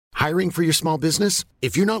Hiring for your small business?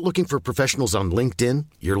 If you're not looking for professionals on LinkedIn,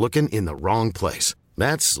 you're looking in the wrong place.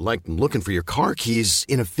 That's like looking for your car keys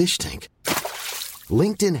in a fish tank.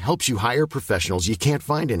 LinkedIn helps you hire professionals you can't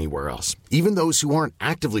find anywhere else, even those who aren't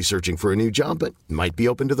actively searching for a new job but might be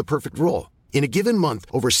open to the perfect role. In a given month,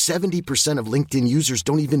 over 70% of LinkedIn users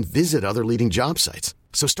don't even visit other leading job sites.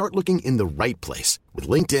 So start looking in the right place. With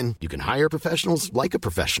LinkedIn, you can hire professionals like a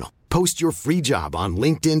professional. Post your free job on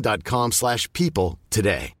linkedin.com/people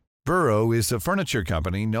today. Burrow is a furniture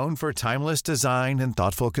company known for timeless design and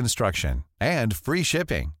thoughtful construction and free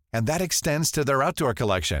shipping, and that extends to their outdoor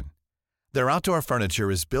collection. Their outdoor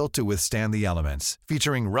furniture is built to withstand the elements,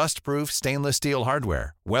 featuring rust-proof stainless steel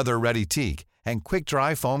hardware, weather-ready teak, and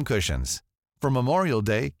quick-dry foam cushions. For Memorial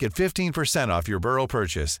Day, get 15% off your Burrow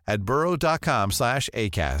purchase at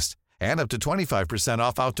burrow.com/ACAST and up to 25%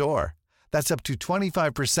 off outdoor. That's up to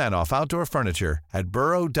 25% off outdoor furniture at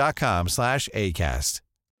burrow.com/ACAST.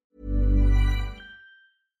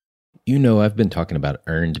 You know, I've been talking about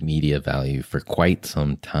earned media value for quite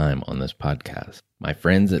some time on this podcast. My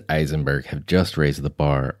friends at Eisenberg have just raised the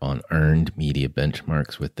bar on earned media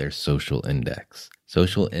benchmarks with their Social Index.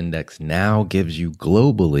 Social Index now gives you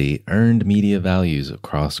globally earned media values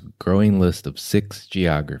across a growing list of 6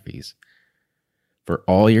 geographies for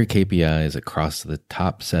all your KPIs across the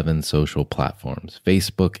top 7 social platforms: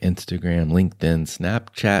 Facebook, Instagram, LinkedIn,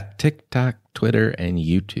 Snapchat, TikTok, Twitter, and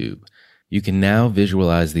YouTube. You can now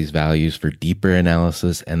visualize these values for deeper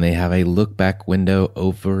analysis, and they have a look-back window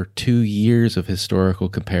over 2 years of historical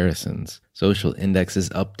comparisons. Social Index is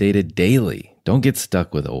updated daily. Don't get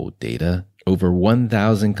stuck with old data. Over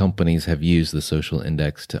 1,000 companies have used the Social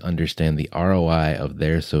Index to understand the ROI of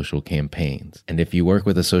their social campaigns. And if you work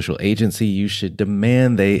with a social agency, you should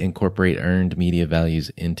demand they incorporate earned media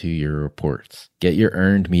values into your reports. Get your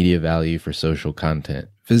earned media value for social content.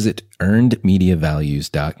 Visit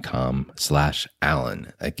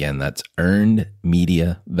earnedmediavalues.com/Alan. Again, that's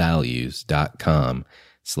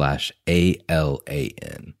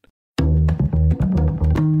earnedmediavalues.com/ALAN.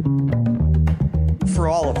 For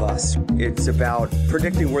all of us, it's about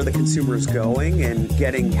predicting where the consumer is going and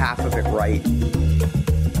getting half of it right.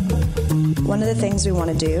 One of the things we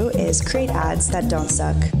want to do is create ads that don't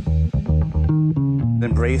suck.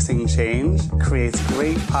 Embracing change creates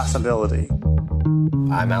great possibility.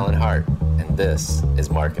 I'm Alan Hart, and this is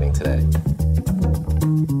Marketing Today.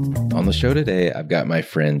 On the show today, I've got my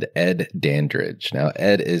friend Ed Dandridge. Now,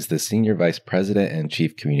 Ed is the Senior Vice President and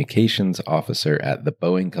Chief Communications Officer at the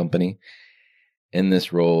Boeing Company. In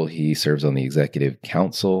this role, he serves on the Executive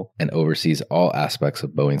Council and oversees all aspects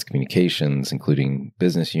of Boeing's communications, including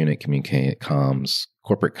business unit comms,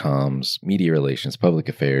 corporate comms, media relations, public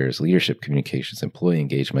affairs, leadership communications, employee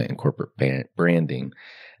engagement, and corporate branding,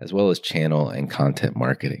 as well as channel and content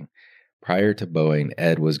marketing. Prior to Boeing,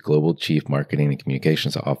 Ed was Global Chief Marketing and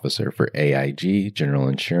Communications Officer for AIG, General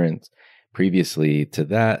Insurance. Previously to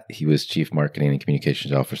that, he was Chief Marketing and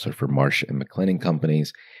Communications Officer for Marsh & McLennan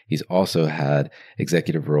Companies. He's also had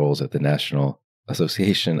executive roles at the National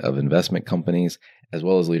Association of Investment Companies, as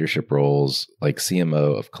well as leadership roles like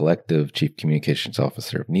CMO of Collective, Chief Communications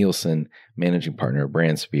Officer of Nielsen, Managing Partner of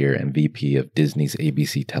BrandSphere, and VP of Disney's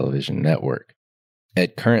ABC Television Network.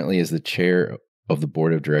 Ed currently is the chair of the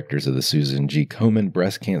board of directors of the Susan G. Komen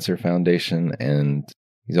Breast Cancer Foundation, and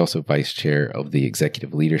he's also vice chair of the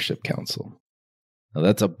Executive Leadership Council. Now,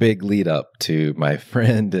 that's a big lead up to my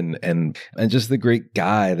friend and just the great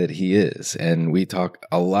guy that he is. And we talk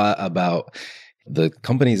a lot about the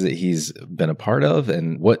companies that he's been a part of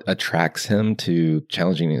and what attracts him to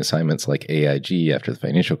challenging assignments like AIG after the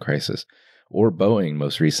financial crisis, or Boeing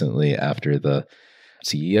most recently after the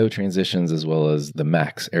CEO transitions, as well as the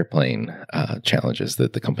MAX airplane challenges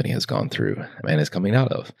that the company has gone through and is coming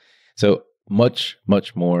out of. So much,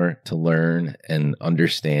 much more to learn and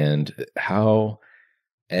understand how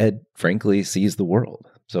Ed, frankly, sees the world.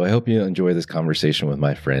 So I hope you enjoy this conversation with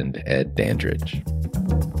my friend, Ed Dandridge.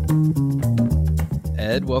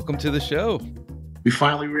 Ed, welcome to the show. We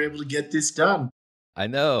finally were able to get this done. I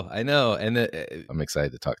know. And I'm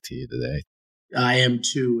excited to talk to you today. I am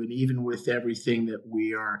too. And even with everything that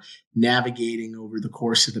we are navigating over the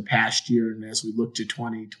course of the past year, and as we look to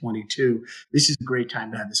 2022, this is a great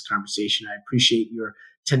time to have this conversation. I appreciate your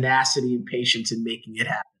tenacity and patience in making it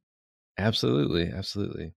happen. Absolutely.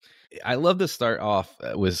 I love to start off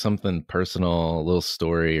with something personal, a little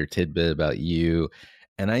story or tidbit about you.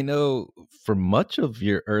 And I know for much of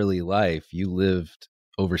your early life, you lived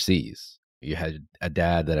overseas. You had a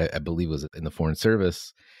dad that I believe was in the Foreign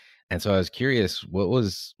Service. And so I was curious, what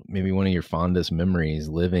was maybe one of your fondest memories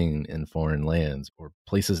living in foreign lands or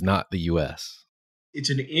places not the U.S.? It's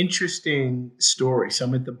an interesting story. So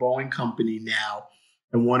I'm at the Boeing company now,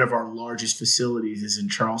 and one of our largest facilities is in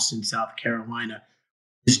Charleston, South Carolina.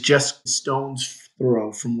 It's just a stone's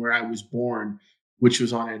throw from where I was born, which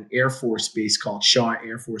was on an Air Force base called Shaw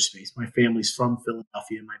Air Force Base. My family's from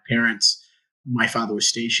Philadelphia. My father was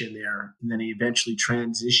stationed there, and then he eventually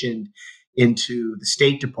transitioned into the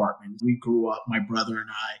State Department. We grew up, my brother and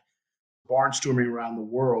I, barnstorming around the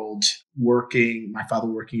world, my father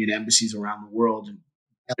working at embassies around the world, in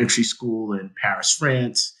elementary school in Paris,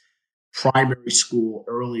 France, primary school,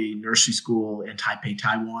 early nursery school in Taipei,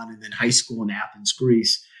 Taiwan, and then high school in Athens,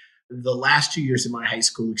 Greece. The last 2 years of my high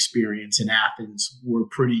school experience in Athens were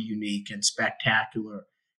pretty unique and spectacular.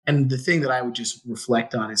 And the thing that I would just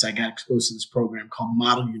reflect on is I got exposed to this program called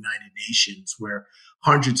Model United Nations, where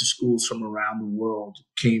hundreds of schools from around the world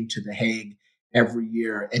came to The Hague every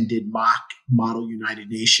year and did mock Model United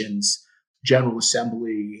Nations General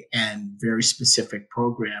Assembly and very specific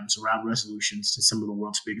programs around resolutions to some of the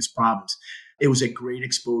world's biggest problems. It was a great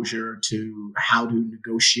exposure to how to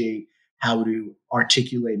negotiate, how to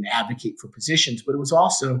articulate and advocate for positions, but it was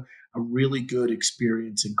also a really good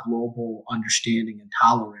experience in global understanding and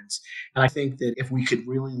tolerance. And I think that if we could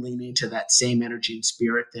really lean into that same energy and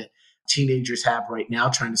spirit that teenagers have right now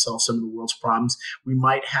trying to solve some of the world's problems, we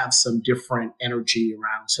might have some different energy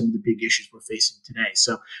around some of the big issues we're facing today.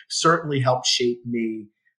 So certainly helped shape me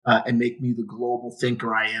and make me the global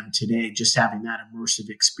thinker I am today, just having that immersive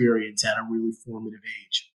experience at a really formative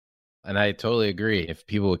age. And I totally agree. If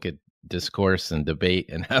people could discourse and debate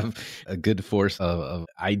and have a good force of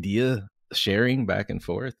idea sharing back and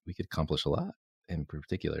forth, we could accomplish a lot in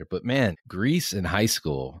particular. But man, Greece in high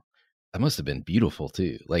school, that must have been beautiful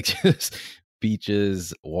too. Like just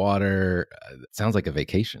beaches, water. It sounds like a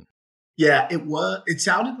vacation. Yeah, it was. It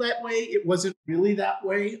sounded that way. It wasn't really that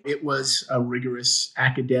way. It was a rigorous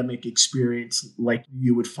academic experience like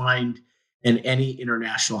you would find in any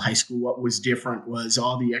international high school. What was different was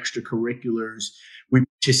all the extracurriculars. We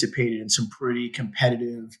participated in some pretty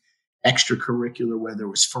competitive extracurricular, whether it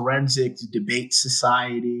was forensics, debate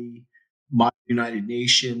society, Model United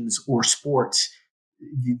Nations, or sports.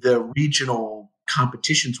 The regional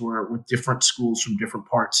competitions were with different schools from different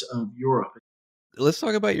parts of Europe. Let's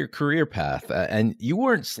talk about your career path. And you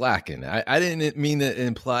weren't slacking. I didn't mean to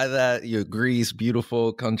imply that. Greece,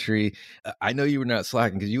 beautiful country. I know you were not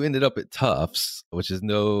slacking because you ended up at Tufts, which is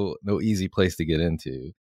no easy place to get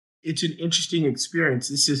into. It's an interesting experience.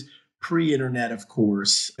 This is pre-internet, of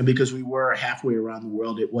course, and because we were halfway around the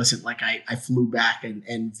world, it wasn't like I flew back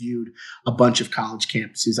and viewed a bunch of college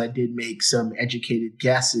campuses. I did make some educated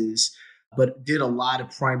guesses, but did a lot of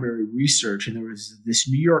primary research. And there was this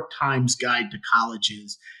New York Times guide to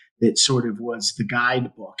colleges that sort of was the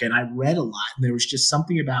guidebook. And I read a lot, and there was just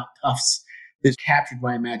something about Tufts that captured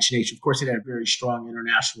my imagination. Of course, it had a very strong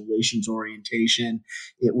international relations orientation.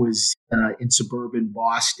 It was in suburban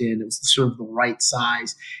Boston. It was sort of the right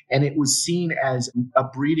size. And it was seen as a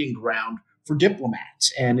breeding ground for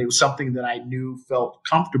diplomats. And it was something that I knew felt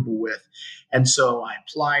comfortable with. And so I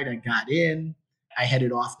applied, I got in. I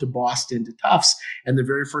headed off to Boston to Tufts. And the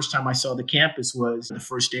very first time I saw the campus was the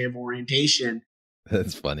first day of orientation.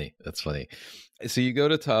 That's funny. So you go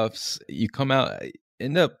to Tufts, you come out,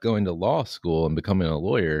 end up going to law school and becoming a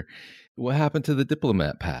lawyer. What happened to the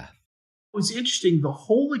diplomat path? It was interesting. The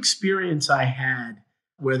whole experience I had,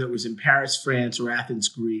 whether it was in Paris, France, or Athens,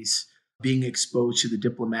 Greece, being exposed to the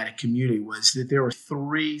diplomatic community, was that there were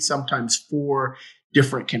 3, sometimes 4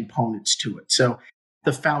 different components to it. So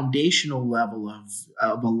the foundational level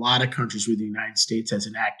of a lot of countries where the United States has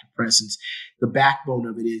an active presence, the backbone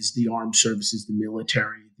of it is the armed services, the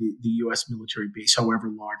military, the U.S. military base, however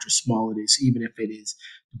large or small it is, even if it is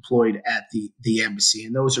deployed at the embassy.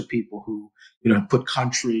 And those are people who, put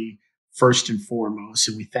country first and foremost,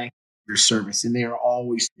 and we thank them for their service. And they are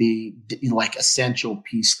always the essential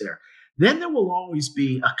piece there. Then there will always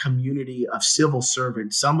be a community of civil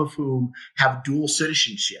servants, some of whom have dual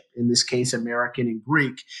citizenship, in this case, American and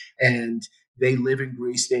Greek, and they live in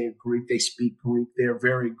Greece, they are Greek, they speak Greek, they're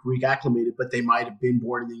very Greek acclimated, but they might have been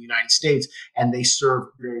born in the United States, and they serve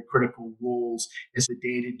very critical roles as the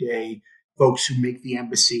day-to-day folks who make the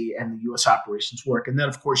embassy and the U.S. operations work. And then,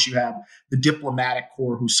 of course, you have the diplomatic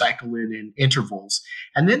corps who cycle in intervals.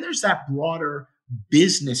 And then there's that broader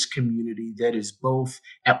business community that is both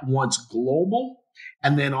at once global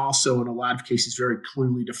and then also in a lot of cases very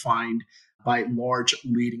clearly defined by large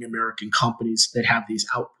leading American companies that have these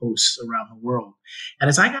outposts around the world. And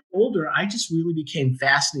as I got older, I just really became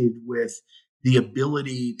fascinated with the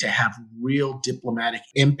ability to have real diplomatic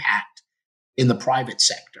impact in the private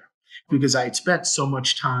sector, because I had spent so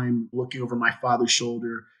much time looking over my father's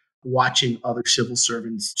shoulder, watching other civil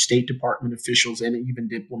servants, State Department officials, and even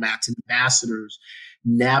diplomats and ambassadors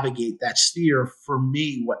navigate that sphere. For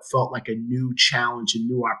me, what felt like a new challenge and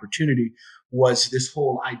new opportunity was this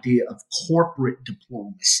whole idea of corporate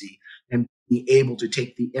diplomacy and being able to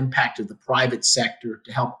take the impact of the private sector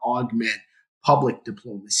to help augment public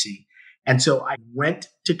diplomacy. And so I went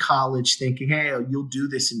to college thinking, hey, you'll do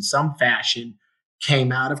this in some fashion.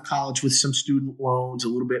 Came out of college with some student loans, a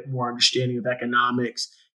little bit more understanding of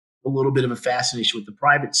economics, a little bit of a fascination with the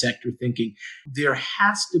private sector, thinking there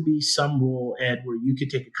has to be some role, Ed, where you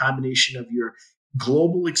could take a combination of your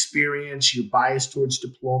global experience, your bias towards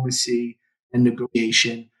diplomacy and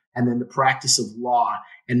negotiation, and then the practice of law.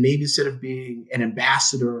 And maybe instead of being an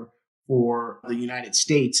ambassador for the United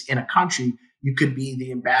States in a country, you could be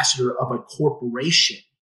the ambassador of a corporation.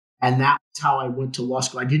 And that's how I went to law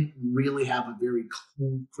school. I didn't really have a very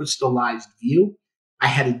crystallized view. I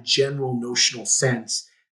had a general notional sense.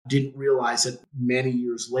 Didn't realize that many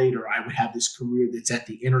years later, I would have this career that's at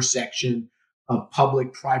the intersection of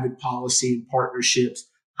public-private policy and partnerships,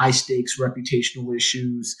 high-stakes reputational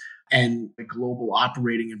issues, and a global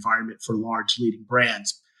operating environment for large leading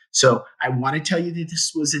brands. So I want to tell you that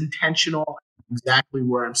this was intentional, exactly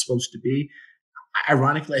where I'm supposed to be.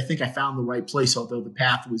 Ironically, I think I found the right place, although the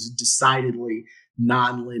path was decidedly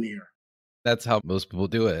nonlinear. That's how most people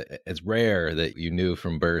do it. It's rare that you knew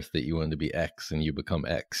from birth that you wanted to be X and you become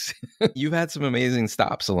X. You've had some amazing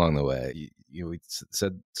stops along the way. You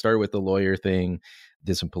said started with the lawyer thing,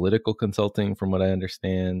 did some political consulting from what I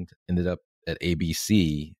understand, ended up at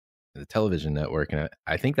ABC, the television network. And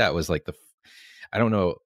I think that was like I don't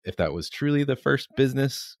know if that was truly the first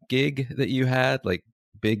business gig that you had, like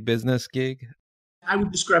big business gig. I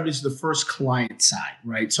would describe it as the first client side,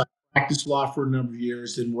 right? So I practiced law for a number of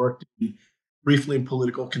years and worked briefly in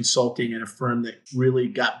political consulting at a firm that really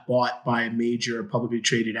got bought by a major publicly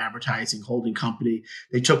traded advertising holding company.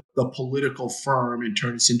 They took the political firm and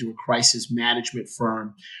turned us into a crisis management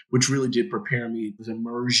firm, which really did prepare me. It was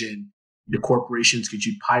immersion into corporations because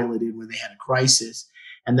you piloted when they had a crisis.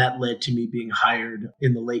 And that led to me being hired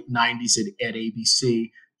in the late 90s at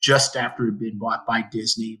ABC, just after it had been bought by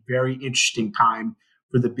Disney. Very interesting time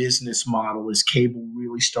for the business model as cable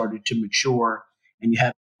really started to mature and you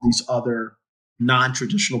have these other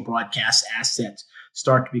non-traditional broadcast assets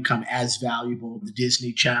start to become as valuable. The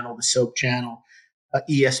Disney Channel, the Soap Channel,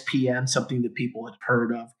 ESPN, something that people had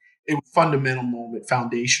heard of. It was a fundamental moment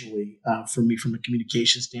foundationally for me from a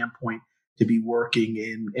communication standpoint to be working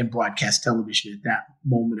in broadcast television at that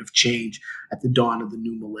moment of change at the dawn of the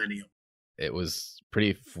new millennium. It was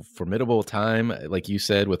pretty formidable time, like you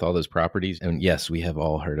said, with all those properties. And yes, we have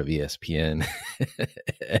all heard of ESPN.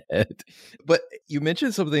 But you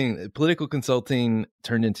mentioned something, political consulting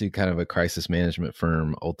turned into kind of a crisis management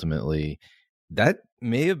firm ultimately. That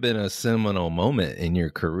may have been a seminal moment in your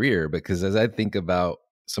career, because as I think about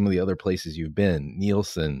some of the other places you've been,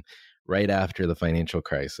 Nielsen, right after the financial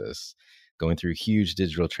crisis, going through huge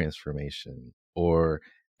digital transformation, or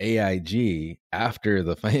AIG after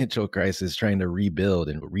the financial crisis, trying to rebuild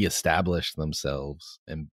and reestablish themselves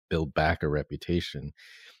and build back a reputation.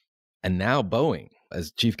 And now Boeing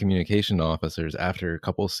as chief communication officers after a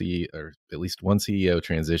couple or at least one CEO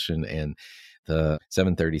transition and the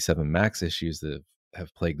 737 MAX issues that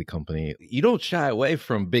have plagued the company. You don't shy away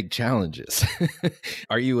from big challenges.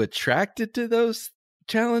 Are you attracted to those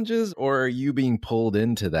challenges, or are you being pulled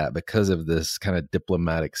into that because of this kind of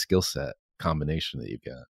diplomatic skill set combination that you've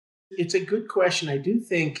got? It's a good question. I do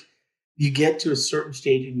think you get to a certain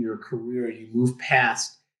stage in your career, you move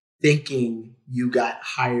past thinking you got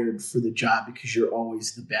hired for the job because you're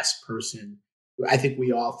always the best person. I think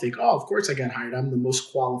we all think, oh, of course I got hired. I'm the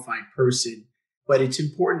most qualified person. But it's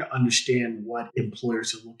important to understand what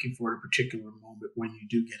employers are looking for at a particular moment when you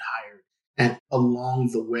do get hired. And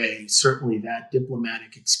along the way, certainly that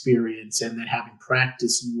diplomatic experience and that having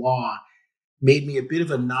practiced law made me a bit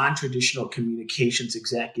of a non-traditional communications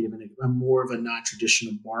executive and more of a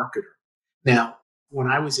non-traditional marketer. Now, when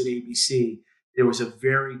I was at ABC, there was a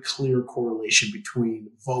very clear correlation between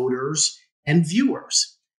voters and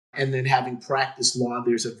viewers. And then having practiced law,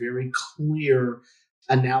 there's a very clear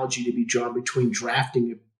analogy to be drawn between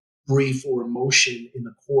drafting a brief or a motion in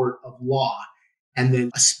the court of law and then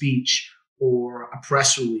a speech or a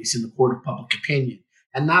press release in the court of public opinion.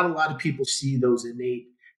 And not a lot of people see those innate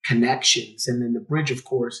connections. And then the bridge, of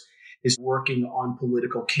course, is working on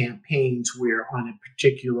political campaigns where on a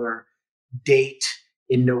particular date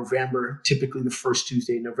in November, typically the first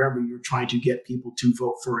Tuesday in November, you're trying to get people to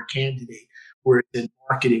vote for a candidate. Whereas in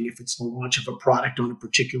marketing, if it's the launch of a product on a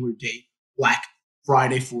particular date, Black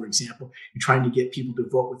Friday, for example, you're trying to get people to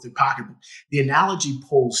vote with their pocketbook. The analogy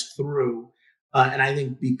pulls through. And I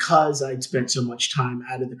think because I'd spent so much time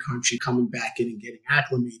out of the country, coming back in and getting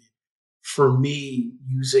acclimated, for me,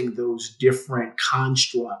 using those different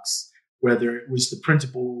constructs, whether it was the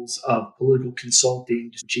principles of political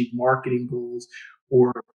consulting to achieve marketing goals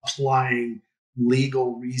or applying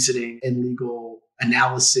legal reasoning and legal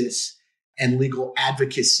analysis and legal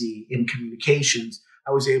advocacy in communications,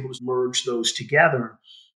 I was able to merge those together.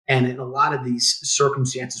 And in a lot of these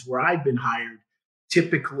circumstances where I've been hired,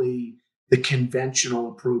 typically the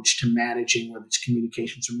conventional approach to managing, whether it's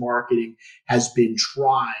communications or marketing, has been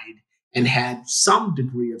tried and had some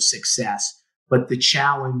degree of success. But the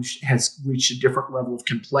challenge has reached a different level of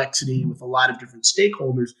complexity with a lot of different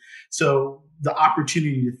stakeholders. So the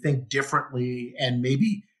opportunity to think differently and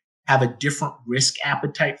maybe have a different risk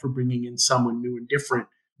appetite for bringing in someone new and different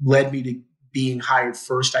led me to being hired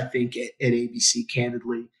first, I think, at ABC,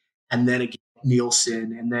 candidly, and then again,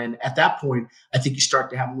 Nielsen. And then at that point, I think you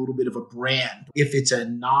start to have a little bit of a brand. If it's a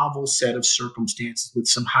novel set of circumstances with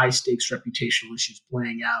some high stakes reputational issues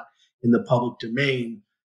playing out in the public domain,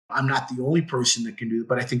 I'm not the only person that can do it,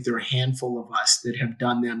 but I think there are a handful of us that have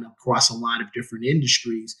done them across a lot of different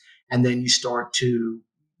industries. And then you start to,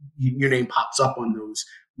 your name pops up on those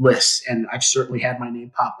lists. And I've certainly had my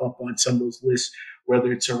name pop up on some of those lists,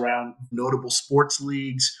 whether it's around notable sports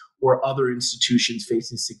leagues or other institutions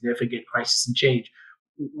facing significant crisis and change.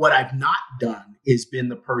 What I've not done is been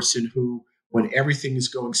the person who, when everything is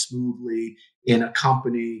going smoothly in a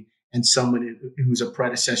company and someone who's a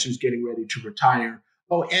predecessor is getting ready to retire,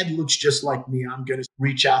 oh, Ed looks just like me, I'm going to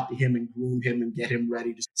reach out to him and groom him and get him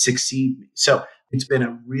ready to succeed me. So it's been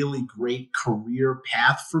a really great career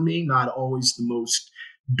path for me, not always the most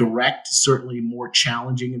direct, certainly more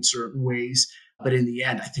challenging in certain ways, but in the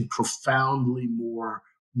end, I think profoundly more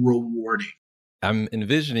rewarding. I'm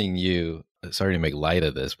envisioning you, sorry to make light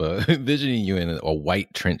of this, but envisioning you in a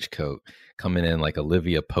white trench coat coming in like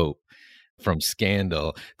Olivia Pope from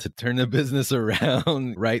Scandal to turn the business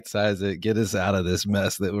around, right size it, get us out of this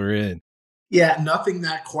mess that we're in. Yeah, nothing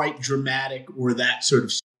that quite dramatic or that sort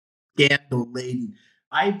of scandal laden.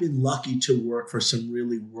 I've been lucky to work for some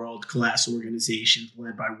really world-class organizations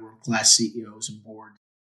led by world-class CEOs and boards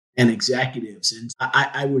and executives. And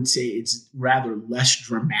I would say it's rather less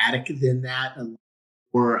dramatic than that,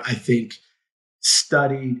 or I think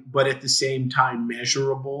studied, but at the same time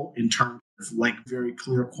measurable in terms of like very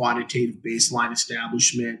clear quantitative baseline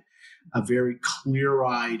establishment, a very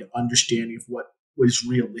clear-eyed understanding of what was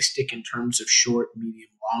realistic in terms of short, medium,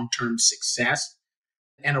 long-term success,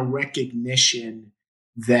 and a recognition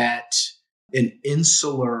that an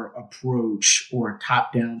insular approach or a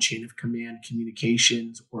top-down chain of command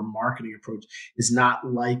communications or marketing approach is not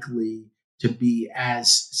likely to be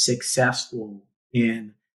as successful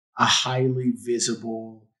in a highly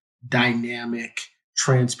visible, dynamic,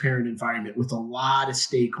 transparent environment with a lot of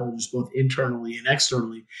stakeholders, both internally and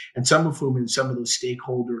externally, and some of whom in some of those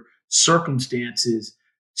stakeholder circumstances,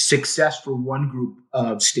 success for one group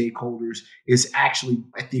of stakeholders is actually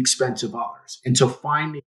at the expense of others. And so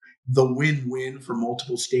finding the win-win for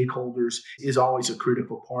multiple stakeholders is always a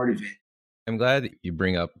critical part of it. I'm glad you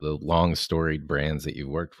bring up the long storied brands that you've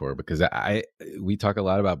worked for, because we talk a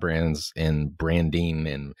lot about brands and branding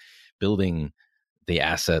and building the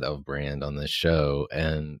asset of brand on this show.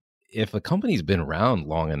 And if a company's been around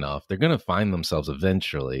long enough, they're going to find themselves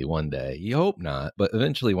eventually one day. You hope not, but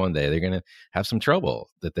eventually one day they're going to have some trouble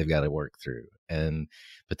that they've got to work through and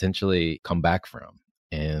potentially come back from.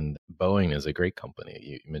 And Boeing is a great company.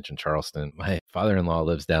 You mentioned Charleston. My father-in-law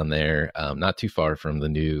lives down there, not too far from the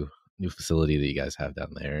new facility that you guys have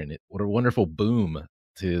down there. And what a wonderful boom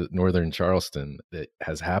to northern Charleston that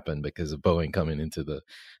has happened because of Boeing coming into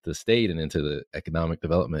the state and into the economic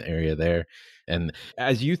development area there. And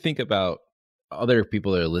as you think about other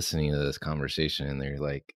people that are listening to this conversation, and they're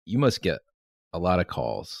like, you must get a lot of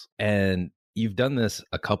calls, and you've done this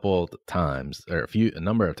a couple times or a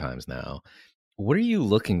number of times now. What are you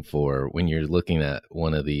looking for when you're looking at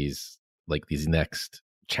one of these, like these next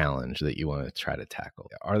challenge that you want to try to tackle?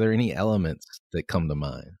 Are there any elements that come to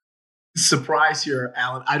mind? Surprise here,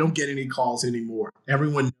 Alan. I don't get any calls anymore.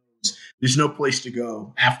 Everyone knows there's no place to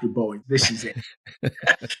go after Boeing. This is it.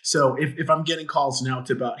 So if I'm getting calls now, it's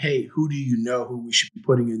about, hey, who do you know who we should be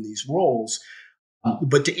putting in these roles?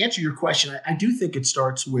 But to answer your question, I do think it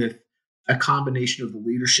starts with a combination of the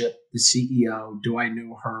leadership, the CEO. Do I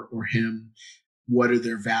know her or him? What are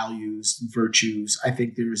their values, virtues? I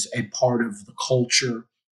think there's a part of the culture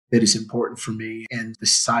that is important for me and the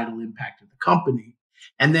societal impact of the company.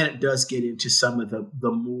 And then it does get into some of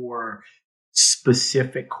the more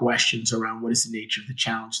specific questions around what is the nature of the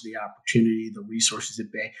challenge, the opportunity, the resources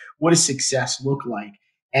at bay, what does success look like,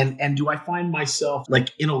 and do I find myself like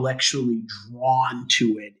intellectually drawn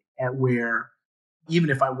to it, at where even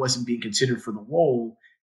if I wasn't being considered for the role,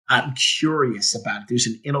 I'm curious about it. There's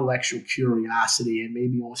an intellectual curiosity and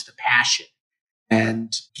maybe almost a passion.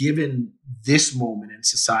 And given this moment in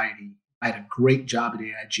society, I had a great job at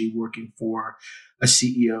AIG working for a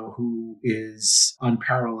CEO who is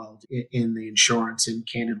unparalleled in the insurance and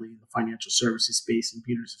candidly in the financial services space, in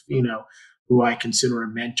Peter Zaffino, who I consider a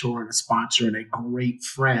mentor and a sponsor and a great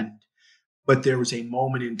friend. But there was a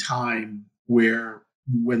moment in time where,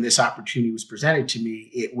 when this opportunity was presented to me,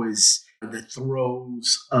 it was the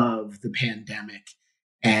throes of the pandemic.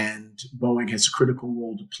 And Boeing has a critical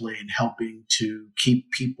role to play in helping to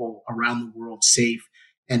keep people around the world safe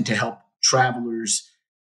and to help travelers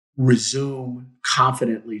resume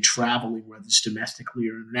confidently traveling, whether it's domestically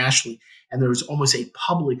or internationally. And there was almost a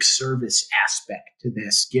public service aspect to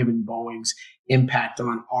this, given Boeing's impact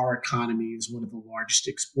on our economy as one of the largest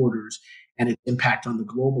exporters and its impact on the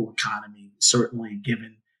global economy, certainly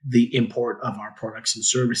given the import of our products and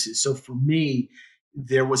services. So for me,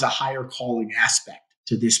 there was a higher calling aspect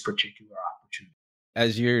to this particular opportunity.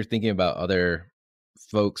 As you're thinking about other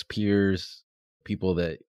folks, peers, people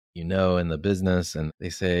that you know in the business, and they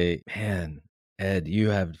say, man, Ed, you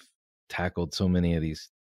have tackled so many of these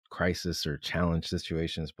crisis or challenge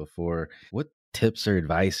situations before. What tips or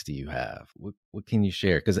advice do you have? What can you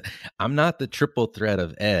share? Because I'm not the triple threat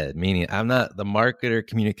of Ed, meaning I'm not the marketer,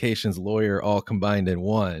 communications, lawyer, all combined in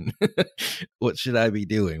one. What should I be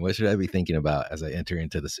doing? What should I be thinking about as I enter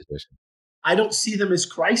into the situation? I don't see them as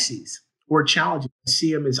crises or challenges. I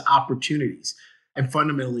see them as opportunities. And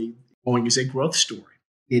fundamentally, Boeing is a growth story.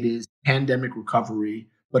 It is pandemic recovery,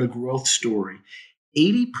 but a growth story.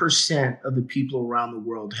 80% of the people around the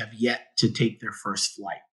world have yet to take their first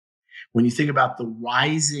flight. When you think about the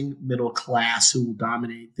rising middle class who will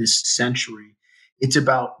dominate this century, it's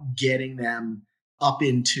about getting them up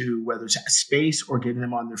into, whether it's space or getting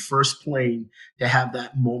them on their first plane, to have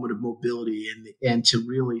that moment of mobility and to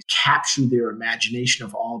really capture their imagination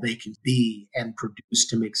of all they can be and produce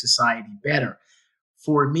to make society better.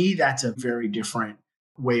 For me, that's a very different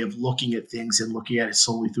way of looking at things and looking at it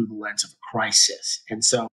solely through the lens of a crisis. And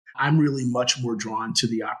so I'm really much more drawn to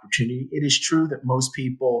the opportunity. It is true that most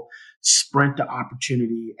people sprint to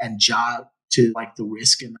opportunity and jog to like the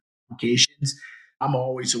risk and the complications. I'm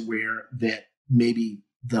always aware that maybe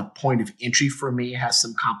the point of entry for me has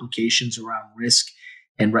some complications around risk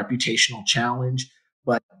and reputational challenge,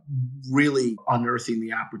 but really unearthing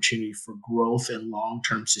the opportunity for growth and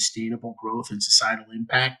long-term sustainable growth and societal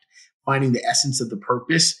impact, finding the essence of the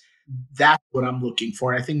purpose, that's what I'm looking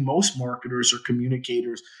for. And I think most marketers or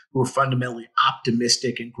communicators who are fundamentally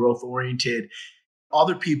optimistic and growth-oriented,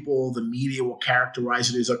 other people, the media will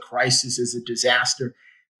characterize it as a crisis, as a disaster.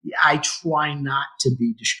 I try not to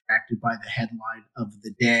be distracted by the headline of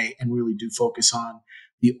the day and really do focus on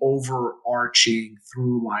the overarching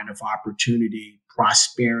through line of opportunity,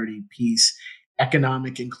 prosperity, peace,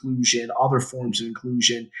 economic inclusion, other forms of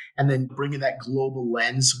inclusion, and then bringing that global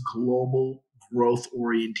lens, global growth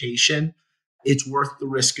orientation. It's worth the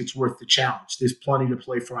risk. It's worth the challenge. There's plenty to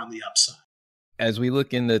play for on the upside. As we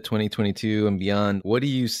look into 2022 and beyond, what do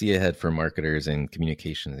you see ahead for marketers and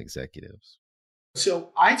communications executives?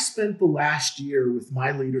 So I've spent the last year with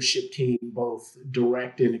my leadership team, both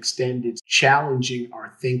direct and extended, challenging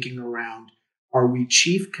our thinking around, are we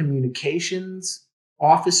chief communications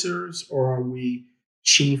officers or are we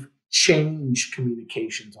chief change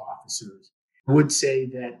communications officers? I would say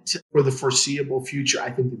that for the foreseeable future,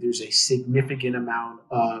 I think that there's a significant amount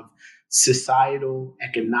of societal,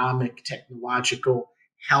 economic, technological,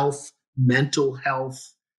 health, mental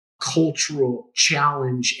health, cultural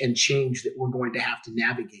challenge and change that we're going to have to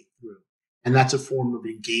navigate through. And that's a form of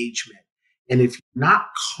engagement. And if you're not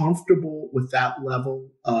comfortable with that level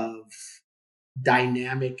of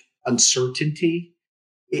dynamic uncertainty,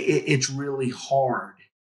 it's really hard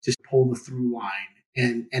to pull the through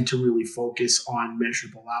line and to really focus on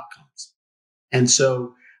measurable outcomes. And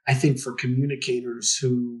so I think for communicators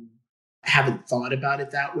who haven't thought about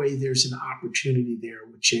it that way, there's an opportunity there,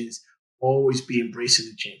 which is always be embracing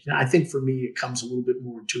the change. Now, I think for me, it comes a little bit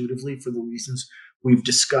more intuitively for the reasons we've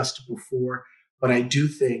discussed before. But I do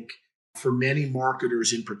think for many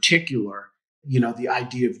marketers in particular, the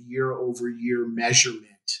idea of year over year measurement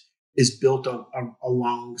is built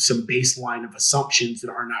along some baseline of assumptions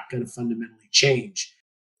that are not going to fundamentally change.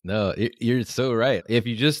 No, you're so right. If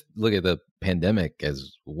you just look at the pandemic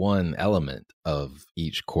as one element of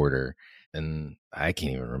each quarter, And I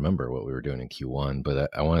can't even remember what we were doing in Q1, but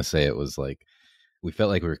I want to say it was like, we felt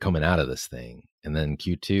like we were coming out of this thing. And then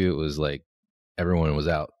Q2, it was like everyone was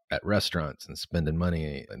out at restaurants and spending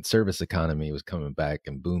money, and service economy was coming back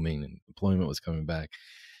and booming, and employment was coming back.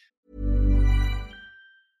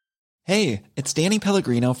 Hey, it's Danny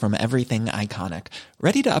Pellegrino from Everything Iconic.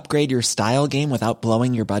 Ready to upgrade your style game without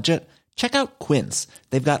blowing your budget? Check out Quince.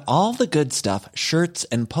 They've got all the good stuff, shirts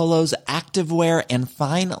and polos, activewear, and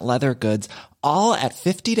fine leather goods, all at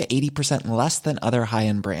 50 to 80% less than other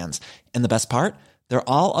high-end brands. And the best part? They're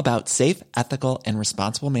all about safe, ethical, and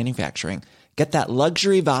responsible manufacturing. Get that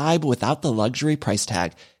luxury vibe without the luxury price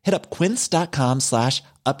tag. Hit up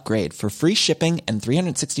quince.com/upgrade for free shipping and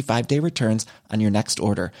 365-day returns on your next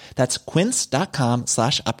order. That's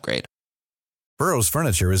quince.com/upgrade. Burrow's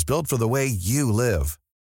furniture is built for the way you live.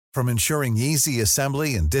 From ensuring easy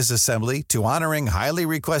assembly and disassembly to honoring highly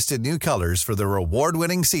requested new colors for their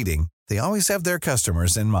award-winning seating, they always have their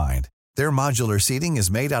customers in mind. Their modular seating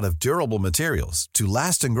is made out of durable materials to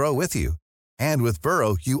last and grow with you. And with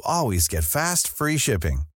Burrow, you always get fast, free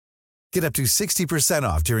shipping. Get up to 60%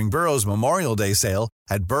 off during Burrow's Memorial Day sale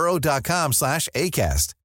at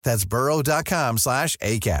burrow.com/ACAST. That's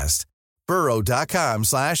burrow.com/ACAST.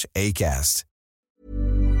 burrow.com/ACAST.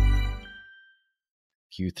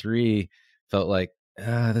 Q3 felt like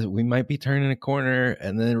we might be turning a corner.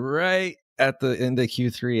 And then right at the end of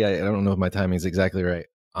Q3, I don't know if my timing is exactly right,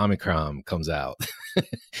 Omicron comes out.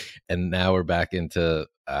 And now we're back into,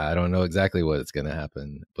 I don't know exactly what it's going to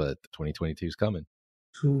happen, but 2022 is coming.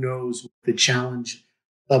 Who knows what the challenge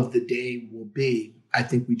of the day will be? I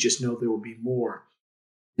think we just know there will be more.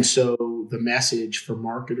 And so the message for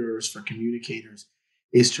marketers, for communicators,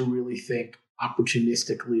 is to really think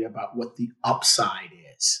opportunistically about what the upside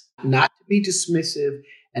is. Not to be dismissive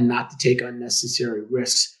and not to take unnecessary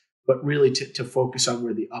risks, but really to focus on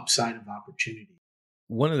where the upside of opportunity.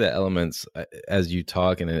 One of the elements, as you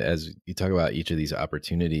talk and as you talk about each of these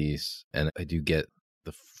opportunities, and I do get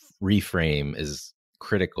the reframe is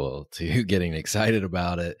critical to getting excited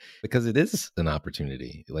about it, because it is an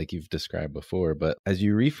opportunity like you've described before. But as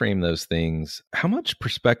you reframe those things, how much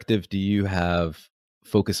perspective do you have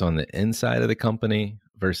focus on the inside of the company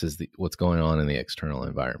versus what's going on in the external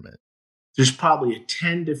environment? There's probably a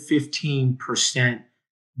 10 to 15%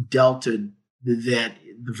 delta that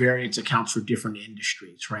the variance accounts for different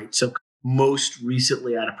industries, right? So most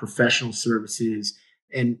recently out of professional services,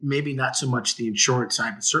 and maybe not so much the insurance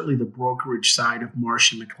side, but certainly the brokerage side of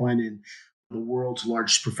Marsh & McLennan, the world's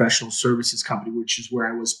largest professional services company, which is where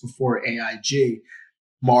I was before AIG.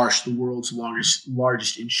 Marsh, the world's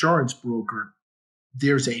largest insurance broker.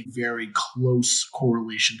 There's a very close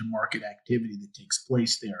correlation to market activity that takes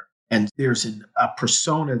place there. And there's a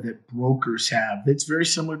persona that brokers have that's very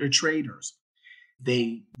similar to traders.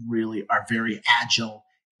 They really are very agile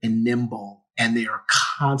and nimble, and they are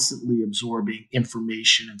constantly absorbing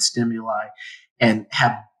information and stimuli and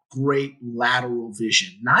have great lateral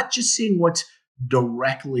vision, not just seeing what's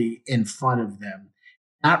directly in front of them,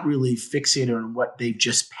 not really fixated on what they've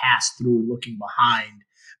just passed through and looking behind,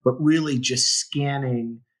 but really just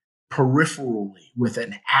scanning peripherally with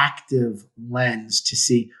an active lens to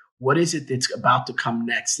see what is it that's about to come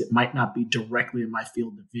next that might not be directly in my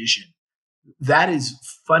field of vision. That is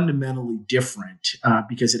fundamentally different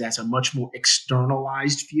because it has a much more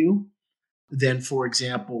externalized view than, for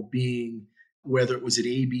example, being whether it was at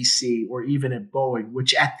ABC or even at Boeing,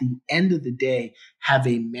 which at the end of the day have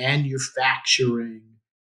a manufacturing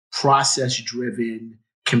process-driven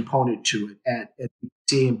component to it. At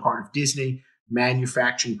ABC and part of Disney,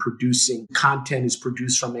 manufacturing, producing content is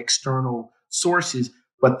produced from external sources,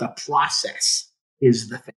 but the process is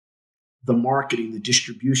the thing. The marketing, the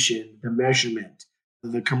distribution, the measurement,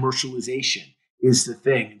 the commercialization is the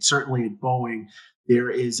thing. And certainly at Boeing,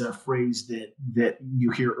 there is a phrase that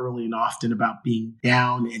you hear early and often about being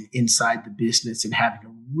down and inside the business and having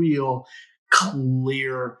a real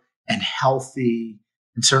clear and healthy,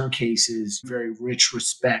 in certain cases, very rich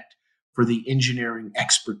respect for the engineering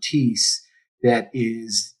expertise that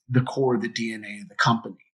is the core of the DNA of the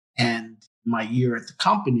company. And my year at the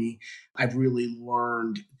company, I've really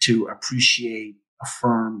learned to appreciate,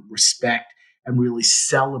 affirm, respect, and really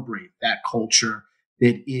celebrate that culture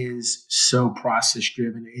that is so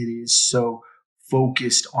process-driven. It is so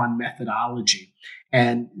focused on methodology.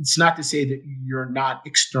 And it's not to say that you're not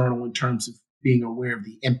external in terms of being aware of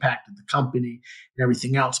the impact of the company and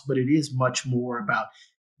everything else, but it is much more about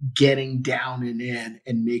getting down and in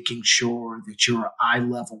and making sure that you're eye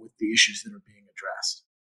level with the issues that are being addressed.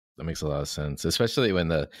 That makes a lot of sense, especially when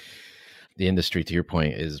the industry, to your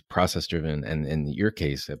point, is process driven. And in your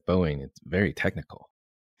case at Boeing, it's very technical.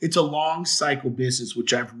 It's a long cycle business,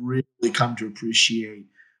 which I've really come to appreciate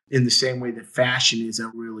in the same way that fashion is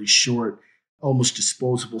a really short, almost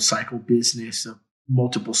disposable cycle business of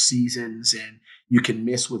multiple seasons. And you can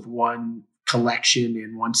miss with one collection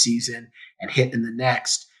in one season and hit in the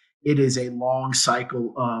next. It is a long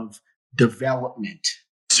cycle of development,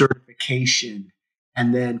 certification,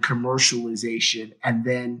 and then commercialization, and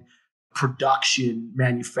then production,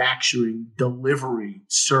 manufacturing, delivery,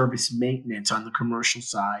 service, maintenance on the commercial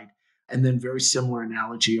side. And then very similar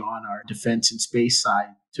analogy on our defense and space side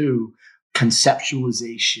too,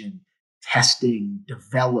 conceptualization, testing,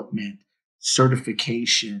 development,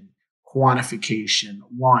 certification, quantification,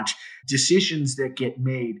 launch. Decisions that get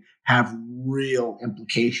made have real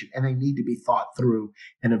implication, and they need to be thought through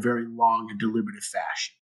in a very long and deliberative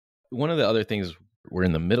fashion. One of the other things we're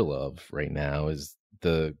in the middle of right now is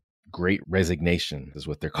the great resignation, is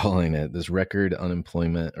what they're calling it. This record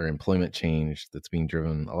unemployment or employment change that's being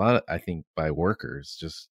driven a lot, I think, by workers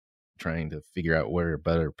just trying to figure out where a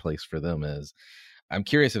better place for them is. I'm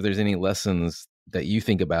curious if there's any lessons that you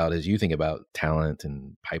think about as you think about talent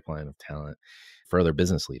and pipeline of talent for other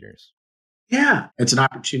business leaders. Yeah, it's an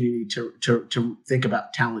opportunity to think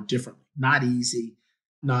about talent differently. Not easy,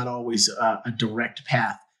 not always a direct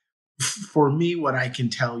path. For me, what I can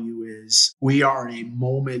tell you is we are in a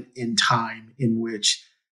moment in time in which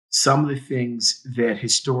some of the things that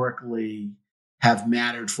historically have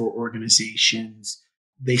mattered for organizations,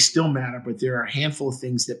 they still matter, but there are a handful of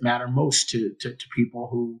things that matter most to people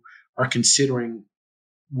who are considering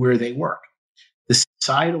where they work. The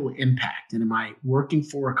societal impact, and am I working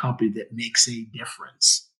for a company that makes a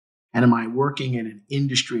difference? And am I working in an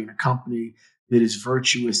industry, in a company that is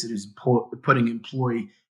virtuous, that is putting employee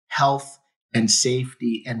health and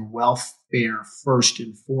safety and welfare first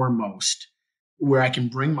and foremost, where I can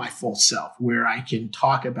bring my full self, where I can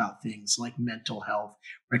talk about things like mental health,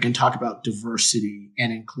 where I can talk about diversity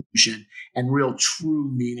and inclusion and real,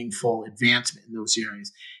 true, meaningful advancement in those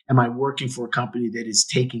areas? Am I working for a company that is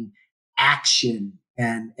taking action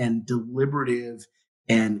and deliberative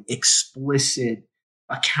and explicit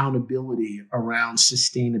accountability around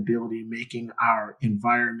sustainability, making our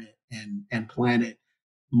environment and planet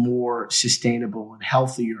more sustainable and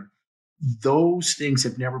healthier? Those things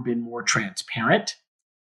have never been more transparent.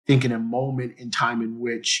 I think in a moment in time in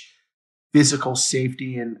which physical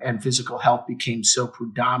safety and physical health became so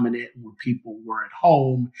predominant, where people were at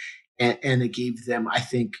home, and it gave them, I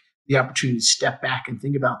think, the opportunity to step back and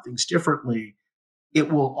think about things differently. It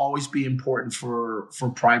will always be important for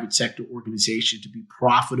private sector organizations to be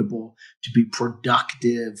profitable, to be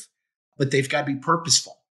productive, but they've got to be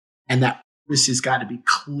purposeful. And that purpose has got to be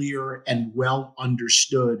clear and well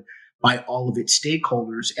understood by all of its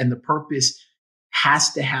stakeholders. And the purpose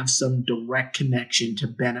has to have some direct connection to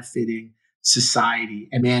benefiting society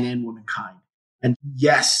and man and womankind. And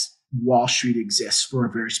yes, Wall Street exists for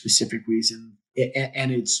a very specific reason,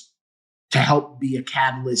 and it's to help be a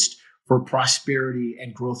catalyst for prosperity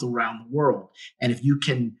and growth around the world. And if you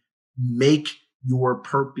can make your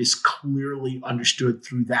purpose clearly understood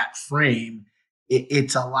through that frame,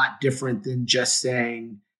 it's a lot different than just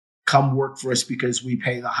saying, come work for us because we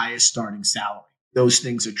pay the highest starting salary. Those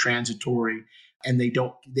things are transitory, and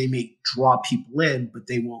they may draw people in, but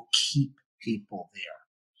they won't keep people there.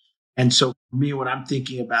 And so for me, when I'm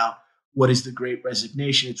thinking about what is the great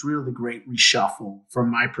resignation, it's really the great reshuffle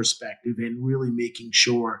from my perspective, and really making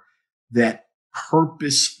sure that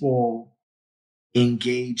purposeful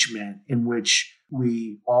engagement in which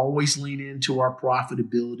we always lean into our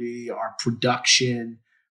profitability, our production,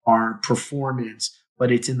 our performance,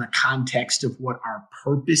 but it's in the context of what our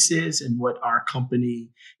purpose is and what our company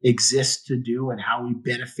exists to do and how we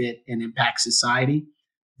benefit and impact society.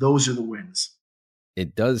 Those are the wins.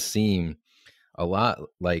 It does seem a lot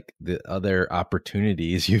like the other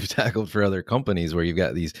opportunities you've tackled for other companies, where you've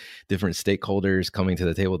got these different stakeholders coming to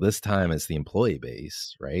the table. This time it's the employee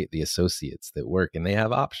base, right? The associates that work, and they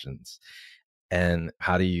have options. And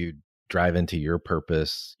how do you drive into your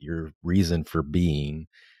purpose, your reason for being,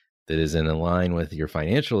 that is in line with your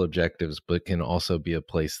financial objectives, but can also be a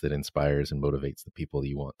place that inspires and motivates the people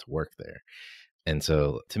you want to work there? And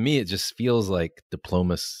so to me, it just feels like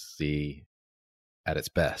diplomacy at its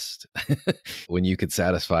best, when you could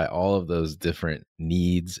satisfy all of those different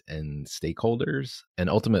needs and stakeholders. And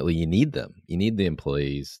ultimately you need them. You need the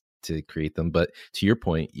employees to create them. But to your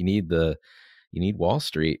point, you need Wall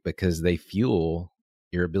Street, because they fuel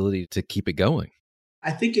your ability to keep it going.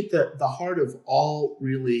 I think at the heart of all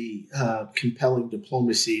really compelling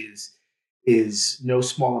diplomacy is no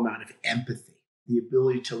small amount of empathy, the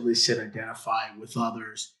ability to listen, identify with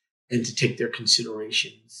others, and to take their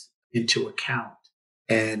considerations into account.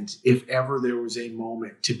 And if ever there was a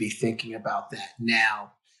moment to be thinking about that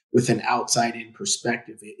now with an outside in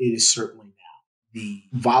perspective, it is certainly now. The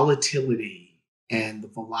volatility and the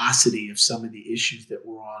velocity of some of the issues that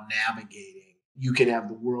we're all navigating, you can have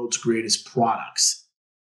the world's greatest products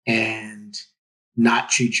and not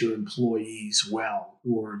treat your employees well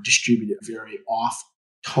or distribute a very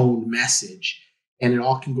off-tone message, and it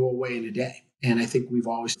all can go away in a day. And I think we've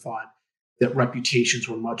always thought that reputations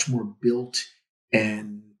were much more built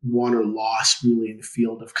and won or lost really in the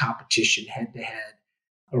field of competition head-to-head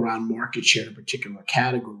around market share in a particular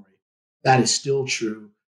category. That is still true.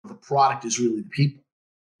 The product is really the people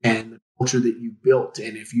and the culture that you built.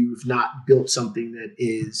 And if you've not built something that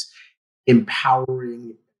is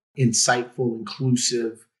empowering, insightful,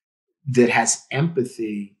 inclusive, that has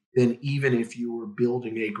empathy, then even if you were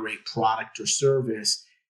building a great product or service,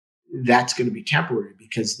 that's going to be temporary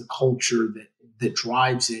because the culture that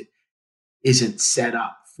drives it isn't set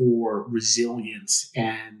up for resilience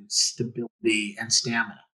and stability and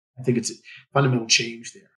stamina. I think it's a fundamental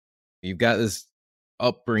change there. You've got this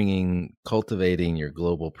upbringing, cultivating your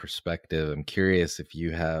global perspective. I'm curious if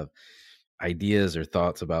you have ideas or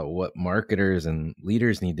thoughts about what marketers and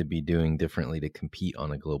leaders need to be doing differently to compete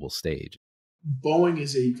on a global stage. Boeing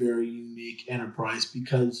is a very unique enterprise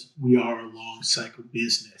because we are a long cycle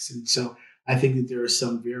business. And so I think that there are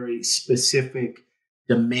some very specific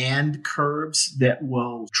demand curves that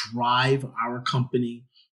will drive our company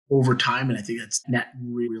over time. And I think that's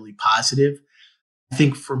really, really positive. I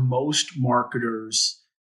think for most marketers,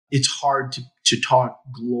 it's hard to talk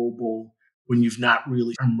global when you've not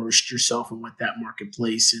really immersed yourself in what that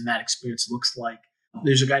marketplace and that experience looks like.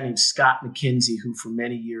 There's a guy named Scott McKinsey who for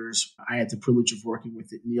many years I had the privilege of working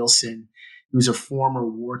with at Nielsen. He was a former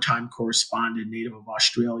wartime correspondent, native of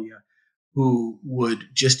Australia, who would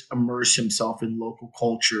just immerse himself in local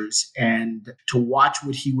cultures and to watch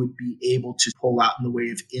what he would be able to pull out in the way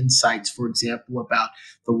of insights, for example, about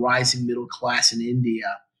the rising middle class in India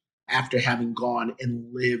after having gone and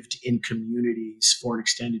lived in communities for an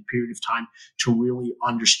extended period of time to really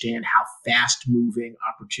understand how fast moving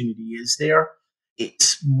opportunity is there.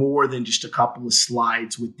 It's more than just a couple of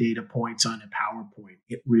slides with data points on a PowerPoint.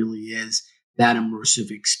 It really is that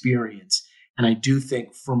immersive experience. And I do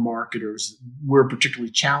think for marketers, we're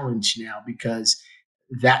particularly challenged now because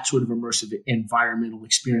that sort of immersive environmental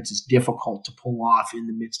experience is difficult to pull off in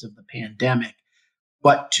the midst of the pandemic.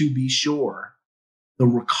 But to be sure, the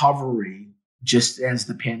recovery, just as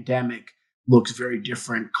the pandemic looks very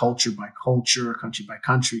different culture by culture, country by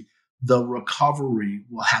country, the recovery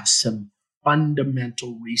will have some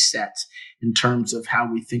fundamental resets in terms of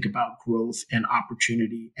how we think about growth and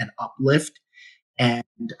opportunity and uplift.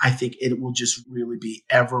 And I think it will just really be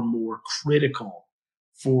ever more critical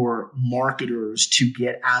for marketers to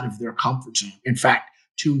get out of their comfort zone. In fact,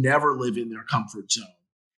 to never live in their comfort zone.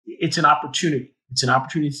 It's an opportunity. It's an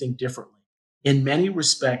opportunity to think differently. In many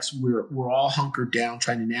respects, we're all hunkered down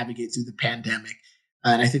trying to navigate through the pandemic.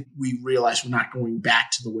 And I think we realize we're not going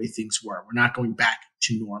back to the way things were. We're not going back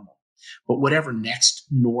to normal. But whatever next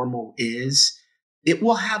normal is, it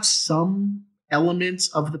will have some elements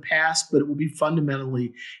of the past, but it will be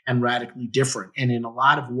fundamentally and radically different. And in a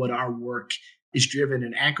lot of what our work is driven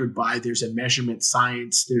and anchored by, there's a measurement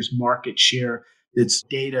science, there's market share, that's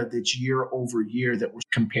data that's year over year that we're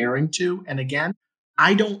comparing to. And again,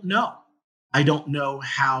 I don't know. I don't know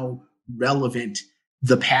how relevant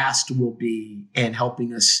the past will be in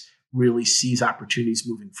helping us really seize opportunities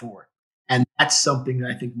moving forward. And that's something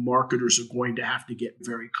that I think marketers are going to have to get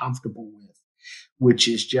very comfortable with, which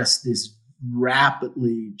is just this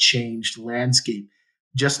rapidly changed landscape.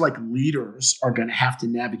 Just like leaders are going to have to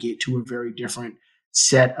navigate to a very different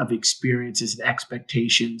set of experiences and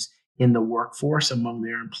expectations in the workforce among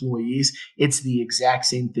their employees, it's the exact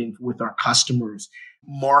same thing with our customers.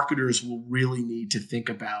 Marketers will really need to think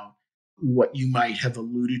about what you might have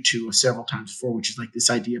alluded to several times before, which is like this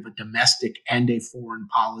idea of a domestic and a foreign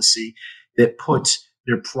policy that puts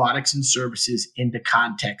their products and services into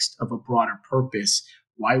context of a broader purpose,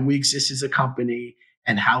 why we exist as a company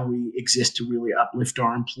and how we exist to really uplift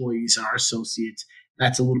our employees and our associates.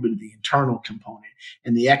 That's a little bit of the internal component.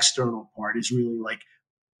 And the external part is really like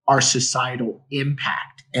our societal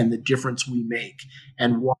impact and the difference we make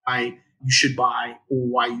and why you should buy or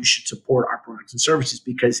why you should support our products and services,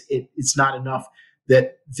 because it's not enough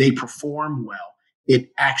that they perform well.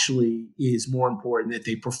 It actually is more important that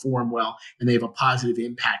they perform well and they have a positive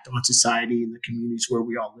impact on society and the communities where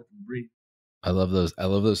we all live and breathe. I love those. I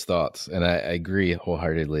love those thoughts. And I agree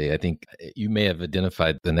wholeheartedly. I think you may have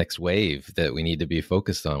identified the next wave that we need to be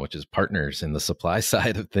focused on, which is partners in the supply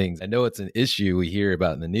side of things. I know it's an issue we hear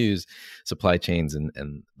about in the news, supply chains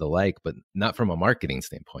and the like, but not from a marketing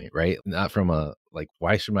standpoint, right? Not from a, like,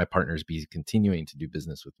 why should my partners be continuing to do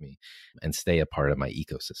business with me and stay a part of my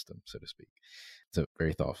ecosystem, so to speak? So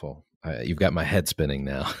very thoughtful. You've got my head spinning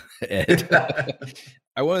now, Ed.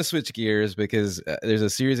 I want to switch gears because there's a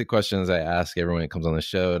series of questions I ask everyone that comes on the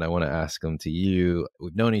show, and I want to ask them to you.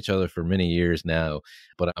 We've known each other for many years now,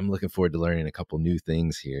 but I'm looking forward to learning a couple new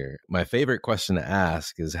things here. My favorite question to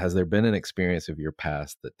ask is, has there been an experience of your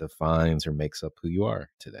past that defines or makes up who you are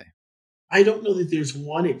today? I don't know that there's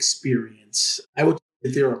one experience. I would say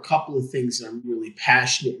that there are a couple of things that I'm really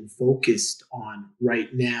passionate and focused on right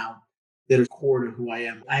now that are core to who I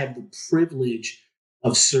am. I have the privilege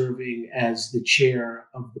of serving as the chair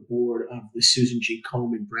of the board of the Susan G.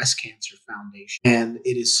 Komen Breast Cancer Foundation. And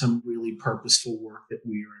it is some really purposeful work that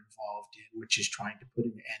we are involved in, which is trying to put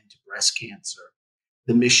an end to breast cancer.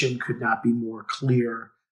 The mission could not be more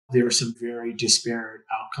clear. There are some very disparate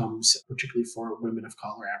outcomes, particularly for women of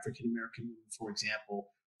color, African American women, for example,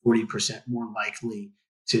 40% more likely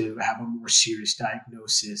to have a more serious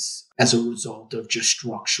diagnosis as a result of just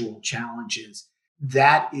structural challenges.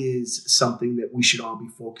 That is something that we should all be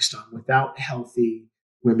focused on. Without healthy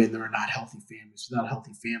women, there are not healthy families. Without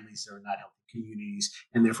healthy families, there are not healthy communities.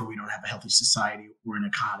 And therefore, we don't have a healthy society or an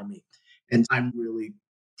economy. And I'm really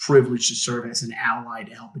privileged to serve as an ally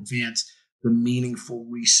to help advance the meaningful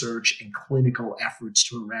research and clinical efforts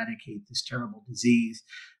to eradicate this terrible disease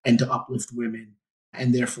and to uplift women,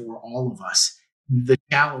 and therefore all of us. The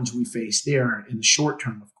challenge we face there in the short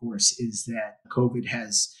term, of course, is that COVID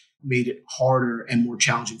has made it harder and more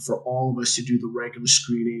challenging for all of us to do the regular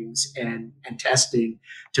screenings and testing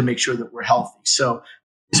to make sure that we're healthy. So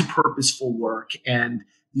it's purposeful work, and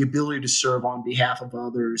the ability to serve on behalf of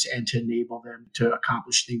others and to enable them to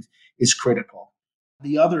accomplish things is critical.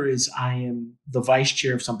 The other is I am the vice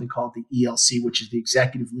chair of something called the ELC, which is the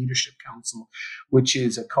Executive Leadership Council, which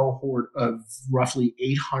is a cohort of roughly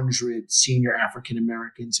 800 senior African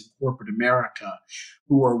Americans in corporate America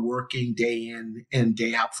who are working day in and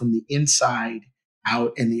day out, from the inside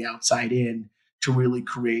out and the outside in, to really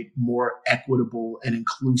create more equitable and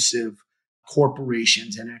inclusive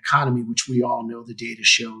corporations and an economy, which we all know the data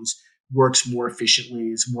shows works more efficiently,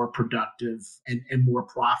 is more productive, and more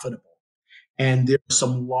profitable. And there are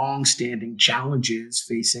some long-standing challenges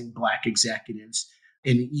facing Black executives.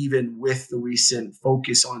 And even with the recent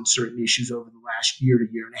focus on certain issues over the last year to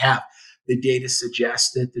year and a half, the data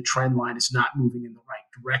suggests that the trend line is not moving in the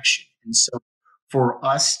right direction. And so for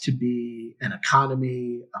us to be an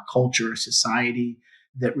economy, a culture, a society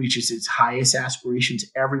that reaches its highest aspirations,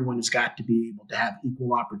 everyone has got to be able to have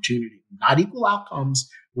equal opportunity, not equal outcomes.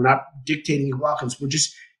 We're not dictating equal outcomes. We're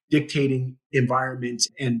just dictating environments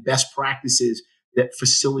and best practices that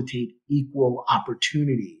facilitate equal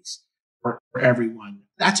opportunities for everyone.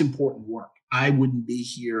 That's important work. I wouldn't be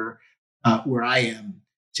here where I am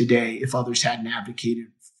today if others hadn't advocated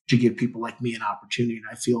to give people like me an opportunity. And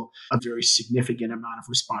I feel a very significant amount of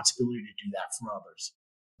responsibility to do that for others.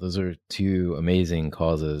 Those are two amazing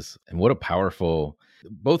causes. And what a powerful,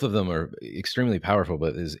 both of them are extremely powerful,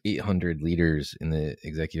 but there's 800 leaders in the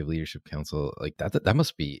Executive Leadership Council. Like that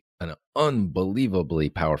must be an unbelievably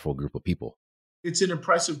powerful group of people. It's an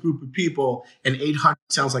impressive group of people, and 800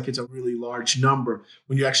 sounds like it's a really large number.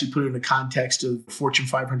 When you actually put it in the context of Fortune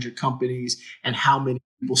 500 companies and how many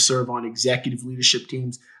people serve on executive leadership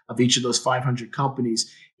teams of each of those 500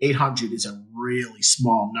 companies, 800 is a really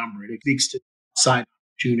small number. It speaks to side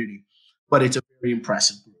opportunity, but it's a very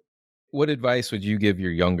impressive group. What advice would you give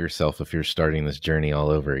your younger self if you're starting this journey all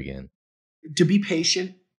over again? To be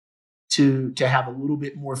patient, to have a little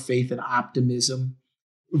bit more faith and optimism.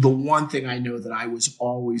 The one thing I know that I was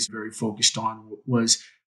always very focused on was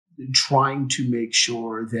trying to make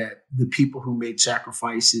sure that the people who made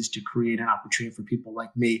sacrifices to create an opportunity for people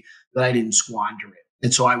like me, that I didn't squander it.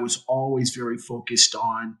 And so I was always very focused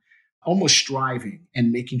on almost striving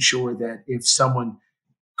and making sure that if someone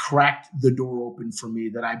cracked the door open for me,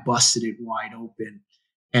 that I busted it wide open.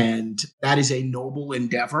 And that is a noble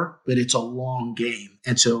endeavor, but it's a long game.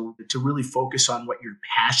 And so to really focus on what you're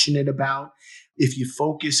passionate about, if you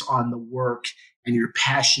focus on the work and you're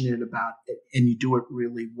passionate about it and you do it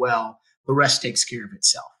really well, the rest takes care of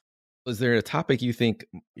itself. Is there a topic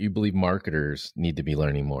you believe marketers need to be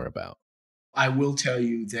learning more about? I will tell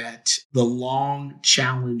you that the long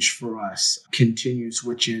challenge for us continues,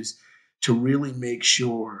 which is to really make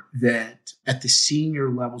sure that at the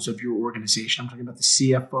senior levels of your organization, I'm talking about the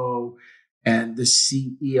CFO, and the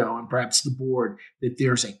CEO and perhaps the board that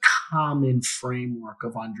there's a common framework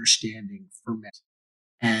of understanding for men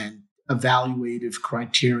and evaluative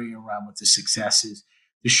criteria around what the success is.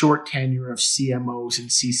 The short tenure of CMOs and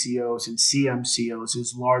CCOs and CMCOs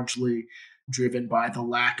is largely driven by the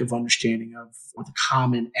lack of understanding of the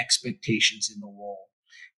common expectations in the role.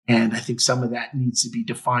 And I think some of that needs to be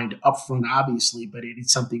defined upfront, obviously, but it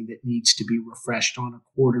is something that needs to be refreshed on a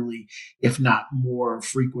quarterly, if not more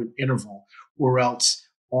frequent interval, or else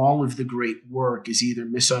all of the great work is either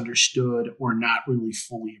misunderstood or not really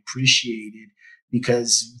fully appreciated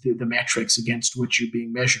because the metrics against which you're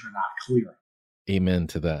being measured are not clear. Amen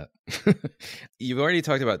to that. You've already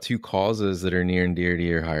talked about two causes that are near and dear to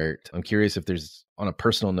your heart. I'm curious if there's, on a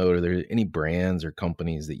personal note, are there any brands or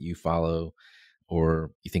companies that you follow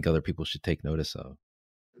or you think other people should take notice of?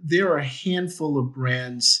 There are a handful of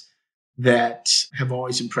brands that have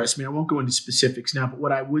always impressed me. I won't go into specifics now, but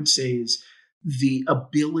what I would say is the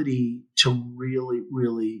ability to really,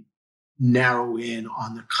 really narrow in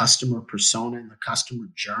on the customer persona and the customer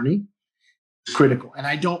journey is critical. And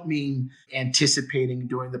I don't mean anticipating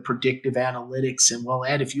doing the predictive analytics and, well,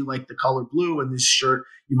 Ed, if you like the color blue in this shirt,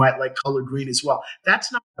 you might like color green as well.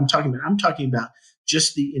 That's not what I'm talking about. I'm talking about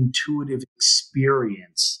just the intuitive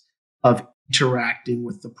experience of interacting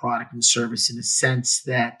with the product and service in a sense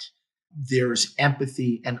that there's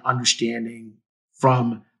empathy and understanding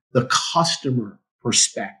from the customer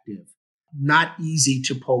perspective. Not easy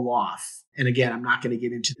to pull off. And again, I'm not going to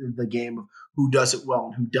get into the game of who does it well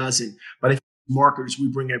and who doesn't, but I think marketers, we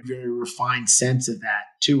bring a very refined sense of that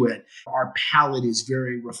to it. Our palate is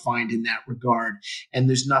very refined in that regard. And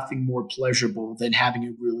there's nothing more pleasurable than having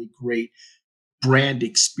a really great brand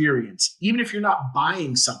experience, even if you're not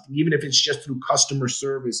buying something, even if it's just through customer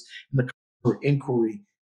service and the customer inquiry.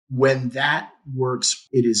 When that works,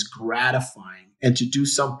 it is gratifying. And to do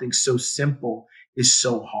something so simple is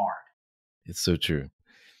so hard. It's so true.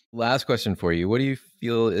 Last question for you. What do you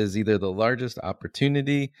feel is either the largest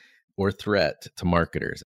opportunity or threat to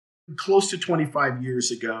marketers? Close to 25 years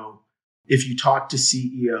ago, if you talk to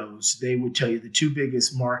CEOs, they would tell you the two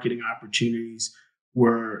biggest marketing opportunities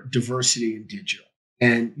were diversity and digital.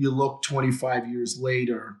 And you look 25 years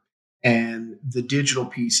later, and the digital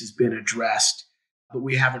piece has been addressed, but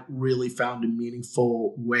we haven't really found a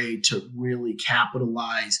meaningful way to really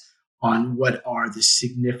capitalize on what are the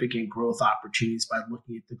significant growth opportunities by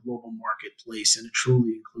looking at the global marketplace in a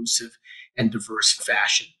truly inclusive and diverse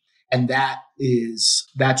fashion. And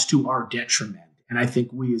that's to our detriment. And I think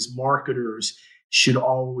we as marketers should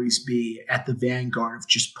always be at the vanguard of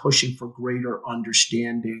just pushing for greater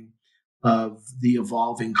understanding of the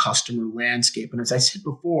evolving customer landscape. And as I said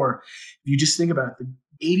before, if you just think about it,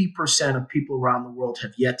 80% of people around the world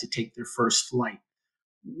have yet to take their first flight.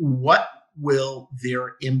 What will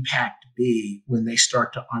their impact be when they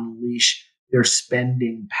start to unleash their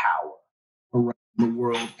spending power around the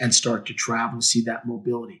world and start to travel and see that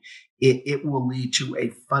mobility? It will lead to a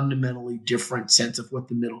fundamentally different sense of what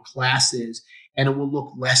the middle class is, and it will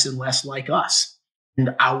look less and less like us.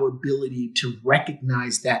 And our ability to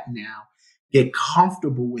recognize that now, get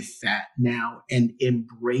comfortable with that now, and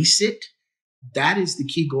embrace it, that is the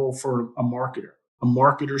key goal for a marketer. A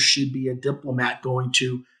marketer should be a diplomat going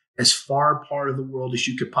to as far part of the world as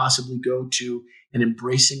you could possibly go to and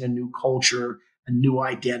embracing a new culture, a new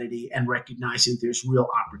identity, and recognizing there's real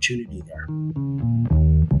opportunity there.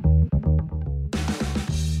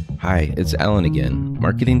 Hi, it's Alan again.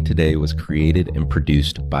 Marketing Today was created and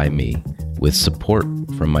produced by me with support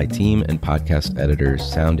from my team and podcast editors,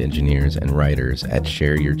 sound engineers, and writers at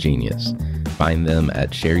Share Your Genius. Find them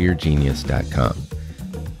at shareyourgenius.com.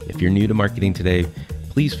 If you're new to Marketing Today,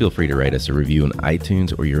 please feel free to write us a review on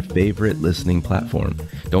iTunes or your favorite listening platform.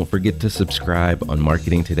 Don't forget to subscribe on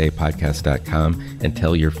marketingtodaypodcast.com and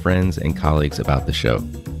tell your friends and colleagues about the show.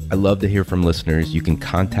 I love to hear from listeners. You can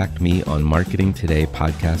contact me on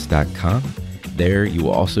marketingtodaypodcast.com. There you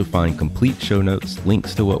will also find complete show notes,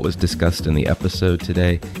 links to what was discussed in the episode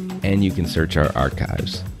today, and you can search our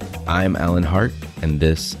archives. I'm Alan Hart, and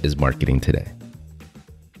this is Marketing Today.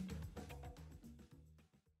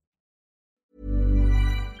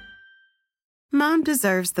 Mom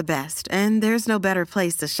deserves the best, and there's no better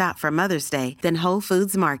place to shop for Mother's Day than Whole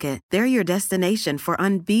Foods Market. They're your destination for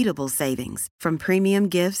unbeatable savings, from premium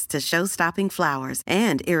gifts to show-stopping flowers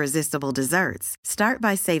and irresistible desserts. Start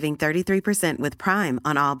by saving 33% with Prime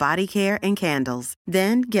on all body care and candles.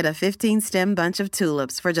 Then get a 15-stem bunch of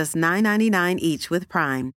tulips for just $9.99 each with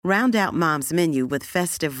Prime. Round out Mom's menu with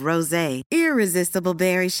festive rosé, irresistible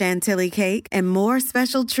berry chantilly cake, and more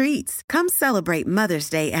special treats. Come celebrate Mother's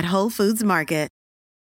Day at Whole Foods Market.